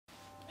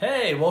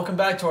Hey, welcome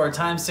back to our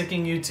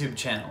time-sticking YouTube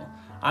channel.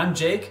 I'm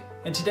Jake,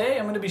 and today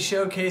I'm going to be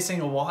showcasing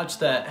a watch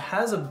that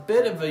has a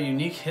bit of a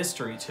unique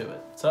history to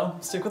it. So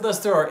stick with us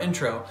through our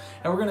intro,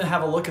 and we're going to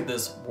have a look at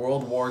this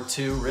World War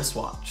II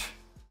wristwatch.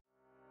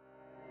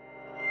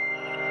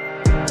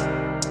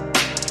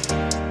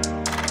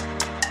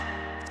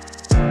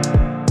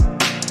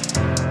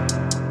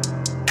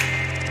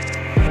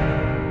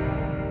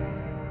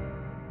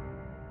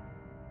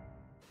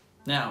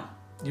 Now,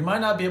 you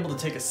might not be able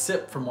to take a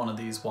sip from one of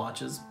these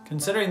watches,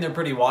 considering they're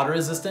pretty water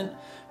resistant,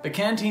 but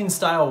Canteen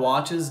style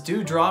watches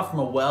do draw from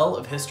a well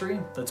of history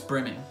that's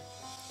brimming.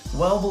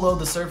 Well below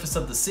the surface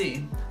of the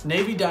sea,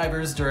 Navy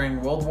divers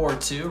during World War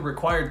II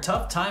required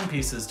tough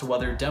timepieces to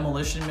weather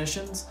demolition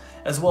missions,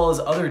 as well as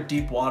other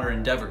deep water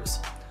endeavors.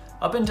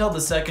 Up until the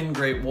Second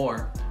Great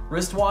War,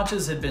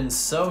 wristwatches had been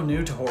so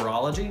new to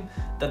horology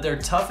that their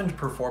toughened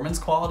performance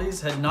qualities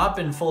had not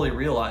been fully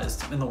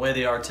realized in the way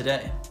they are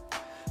today.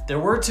 There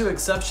were two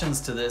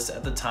exceptions to this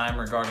at the time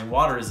regarding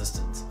water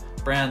resistance,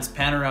 brands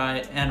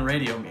Panerai and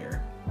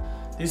Radiomir.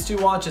 These two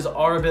watches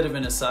are a bit of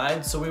an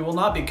aside, so we will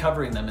not be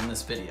covering them in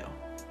this video.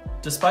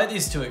 Despite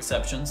these two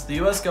exceptions, the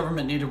US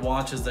government needed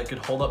watches that could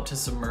hold up to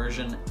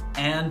submersion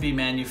and be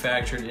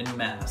manufactured in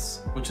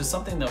mass, which is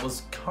something that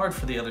was hard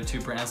for the other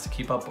two brands to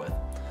keep up with.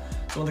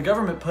 So when the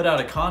government put out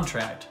a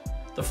contract,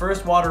 the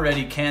first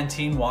water-ready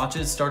Canteen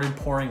watches started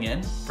pouring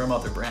in from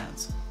other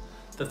brands.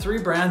 The three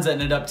brands that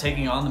ended up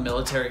taking on the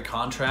military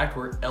contract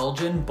were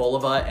Elgin,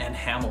 Bulova, and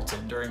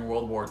Hamilton during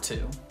World War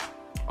II.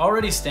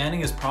 Already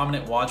standing as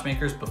prominent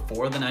watchmakers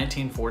before the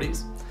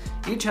 1940s,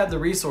 each had the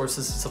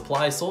resources to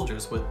supply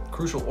soldiers with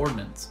crucial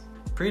ordnance.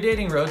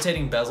 Predating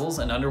rotating bezels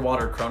and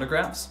underwater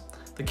chronographs,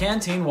 the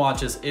Canteen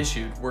watches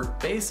issued were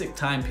basic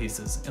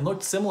timepieces and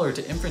looked similar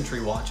to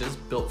infantry watches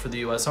built for the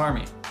US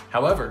Army.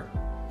 However,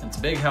 and it's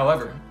a big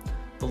however,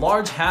 the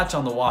large hatch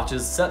on the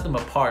watches set them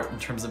apart in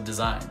terms of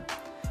design.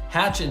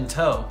 Hatch in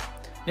tow,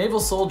 naval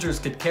soldiers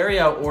could carry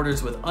out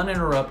orders with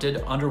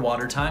uninterrupted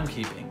underwater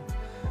timekeeping.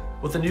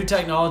 With the new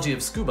technology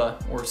of scuba,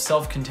 or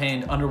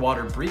self-contained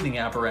underwater breathing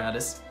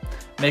apparatus,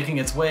 making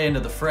its way into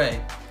the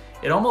fray,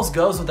 it almost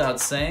goes without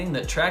saying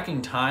that tracking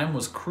time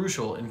was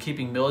crucial in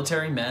keeping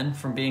military men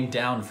from being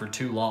down for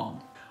too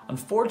long.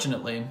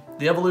 Unfortunately,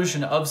 the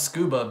evolution of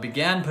scuba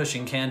began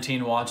pushing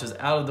Canteen watches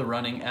out of the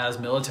running as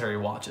military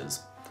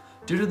watches,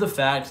 due to the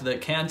fact that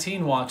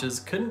Canteen watches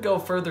couldn't go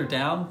further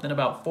down than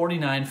about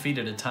 49 feet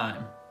at a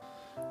time.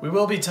 We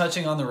will be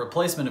touching on the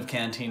replacement of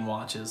Canteen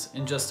watches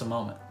in just a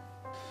moment.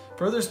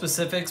 Further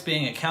specifics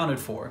being accounted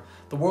for,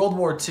 the World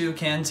War II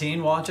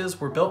Canteen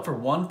watches were built for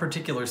one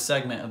particular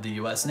segment of the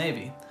US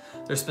Navy.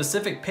 Their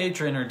specific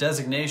patron or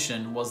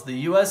designation was the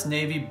US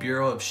Navy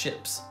Bureau of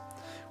Ships.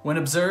 When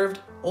observed,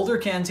 older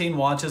Canteen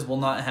watches will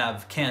not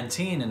have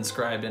Canteen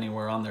inscribed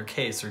anywhere on their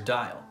case or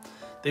dial.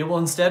 They will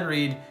instead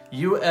read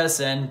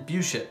USN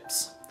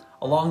Buships,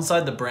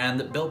 alongside the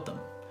brand that built them.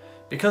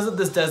 Because of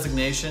this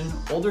designation,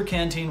 older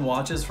Canteen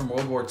watches from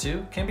World War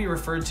II can be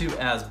referred to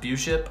as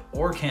Buship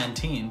or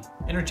Canteen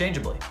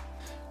interchangeably.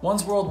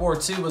 Once World War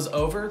II was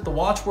over, the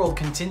watch world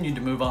continued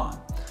to move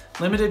on.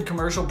 Limited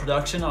commercial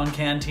production on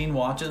Canteen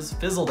watches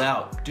fizzled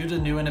out due to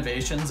new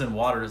innovations in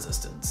water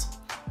resistance.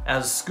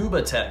 As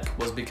scuba tech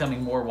was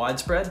becoming more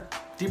widespread,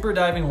 deeper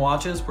diving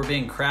watches were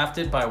being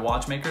crafted by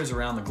watchmakers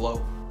around the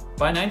globe.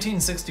 By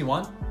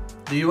 1961,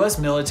 the US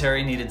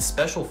military needed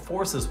special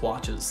forces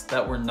watches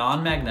that were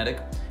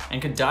non-magnetic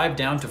and could dive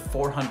down to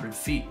 400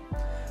 feet.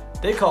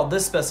 They called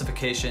this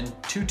specification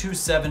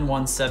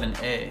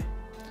 22717A.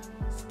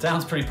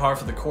 Sounds pretty par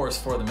for the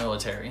course for the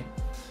military.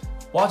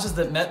 Watches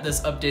that met this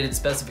updated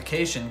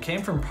specification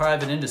came from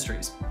private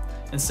industries.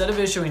 Instead of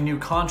issuing new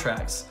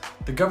contracts,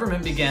 the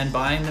government began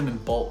buying them in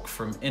bulk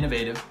from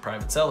innovative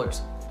private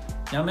sellers.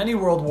 Now, many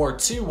World War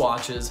II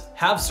watches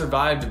have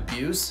survived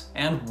abuse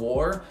and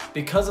war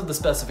because of the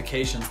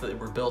specifications that they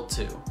were built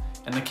to,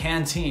 and the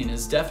Canteen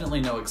is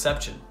definitely no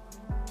exception.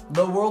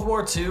 Though World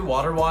War II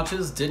water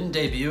watches didn't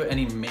debut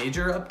any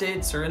major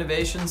updates or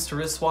innovations to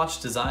wristwatch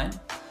design,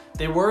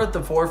 they were at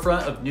the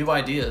forefront of new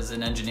ideas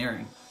in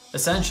engineering.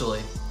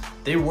 Essentially,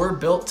 they were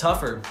built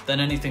tougher than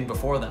anything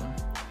before them.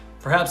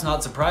 Perhaps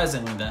not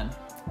surprisingly then,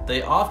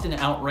 they often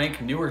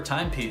outrank newer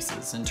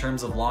timepieces in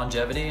terms of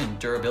longevity and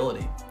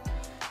durability.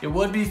 It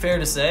would be fair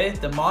to say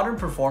that modern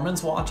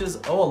performance watches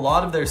owe a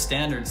lot of their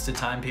standards to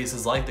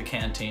timepieces like the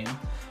Canteen,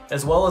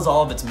 as well as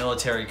all of its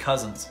military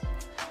cousins.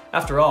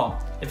 After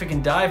all, if it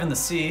can dive in the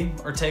sea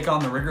or take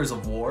on the rigors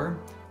of war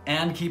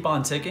and keep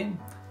on ticking,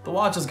 the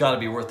watch has got to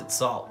be worth its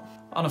salt.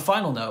 On a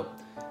final note,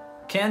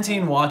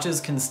 Canteen watches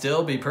can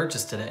still be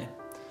purchased today.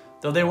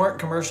 Though they weren't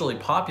commercially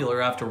popular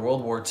after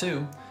World War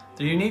II,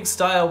 their unique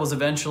style was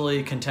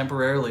eventually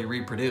contemporarily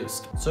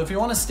reproduced. So if you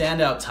want a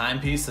standout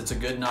timepiece that's a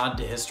good nod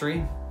to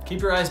history, keep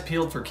your eyes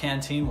peeled for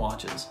Canteen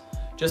watches.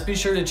 Just be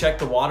sure to check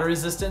the water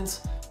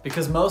resistance,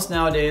 because most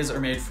nowadays are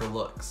made for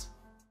looks.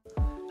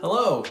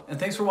 Hello, and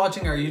thanks for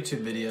watching our YouTube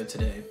video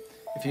today.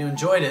 If you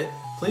enjoyed it,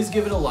 please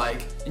give it a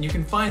like, and you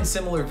can find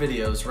similar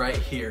videos right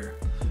here.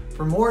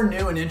 For more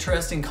new and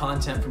interesting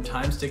content from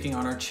Time Sticking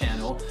on our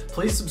channel,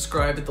 please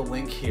subscribe at the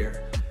link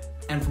here.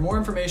 And for more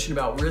information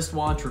about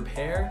wristwatch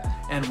repair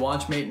and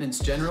watch maintenance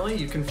generally,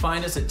 you can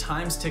find us at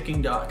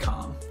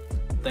timesticking.com.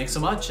 Thanks so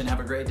much and have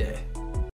a great day.